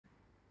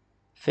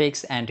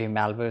Fix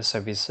anti-malware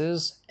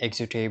services,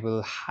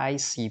 executable high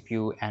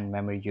CPU and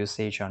memory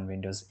usage on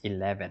Windows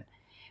 11.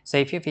 So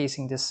if you're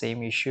facing the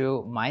same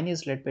issue, mine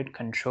is a little bit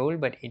controlled,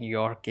 but in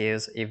your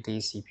case, if the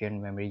CPU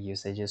and memory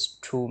usage is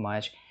too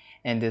much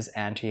in this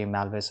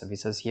anti-malware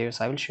services here,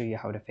 so I will show you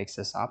how to fix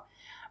this up.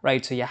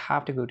 Right, so you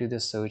have to go to the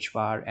search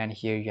bar and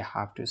here you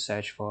have to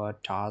search for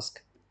task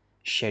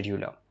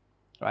scheduler,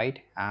 right?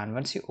 And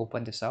once you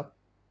open this up,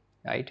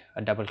 right,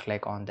 a double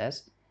click on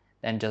this,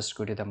 then just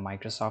go to the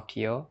Microsoft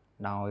here.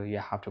 Now you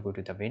have to go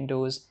to the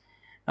Windows.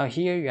 Now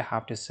here you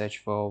have to search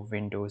for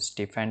Windows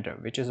Defender,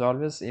 which is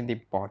always in the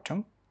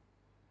bottom.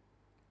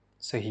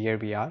 So here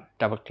we are,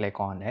 double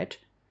click on it,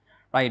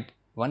 right?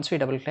 Once we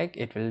double click,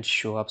 it will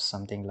show up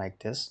something like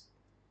this.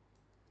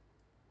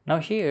 Now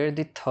here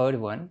the third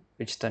one,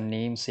 which the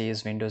name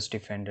says Windows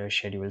Defender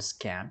Schedule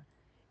Scan,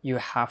 you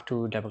have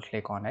to double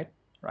click on it,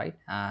 right?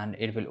 And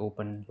it will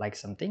open like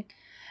something.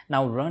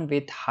 Now run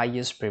with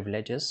highest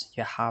privileges,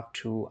 you have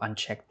to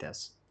uncheck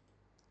this.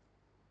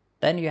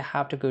 Then you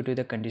have to go to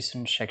the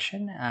condition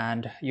section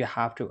and you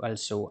have to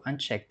also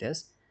uncheck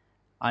this.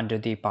 Under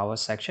the power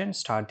section,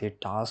 start the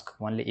task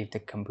only if the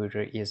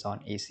computer is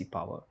on AC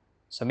power.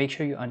 So make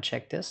sure you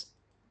uncheck this.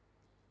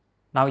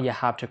 Now you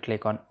have to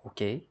click on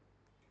OK.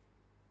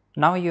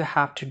 Now you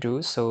have to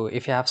do, so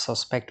if you have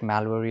suspect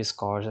malware is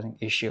causing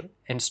issue,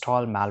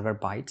 install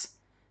Malwarebytes.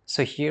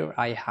 So here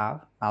I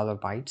have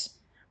Malwarebytes,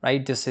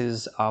 right? This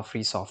is a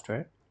free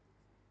software.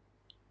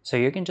 So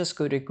you can just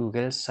go to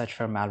Google, search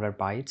for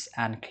Malwarebytes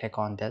and click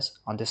on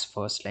this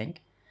first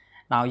link.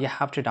 Now you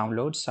have to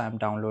download, so I'm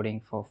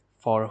downloading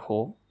for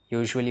home.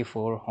 Usually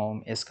for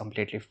home is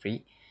completely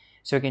free.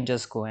 So you can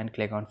just go and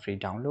click on free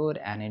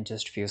download and in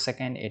just few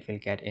seconds it will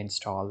get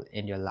installed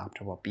in your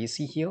laptop or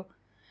PC here.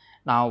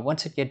 Now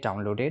once it get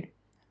downloaded,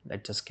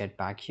 let's just get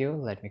back here.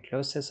 Let me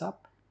close this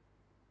up,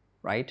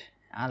 right?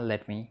 And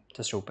let me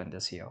just open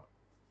this here.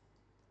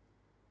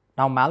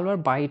 Now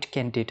Malwarebyte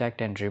can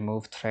detect and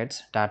remove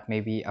threats that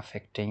may be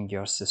affecting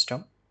your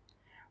system,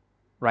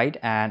 right?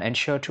 And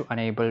ensure to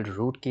enable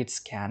rootkit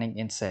scanning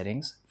in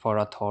settings for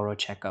a thorough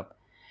checkup.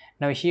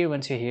 Now here,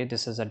 once you're here,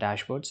 this is a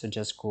dashboard. So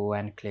just go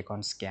and click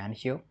on scan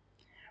here,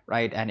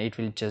 right? And it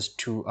will just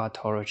do a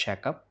thorough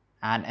checkup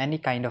and any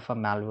kind of a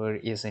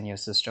malware is in your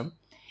system,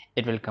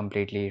 it will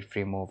completely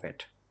remove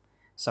it.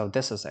 So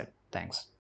this is it. Thanks.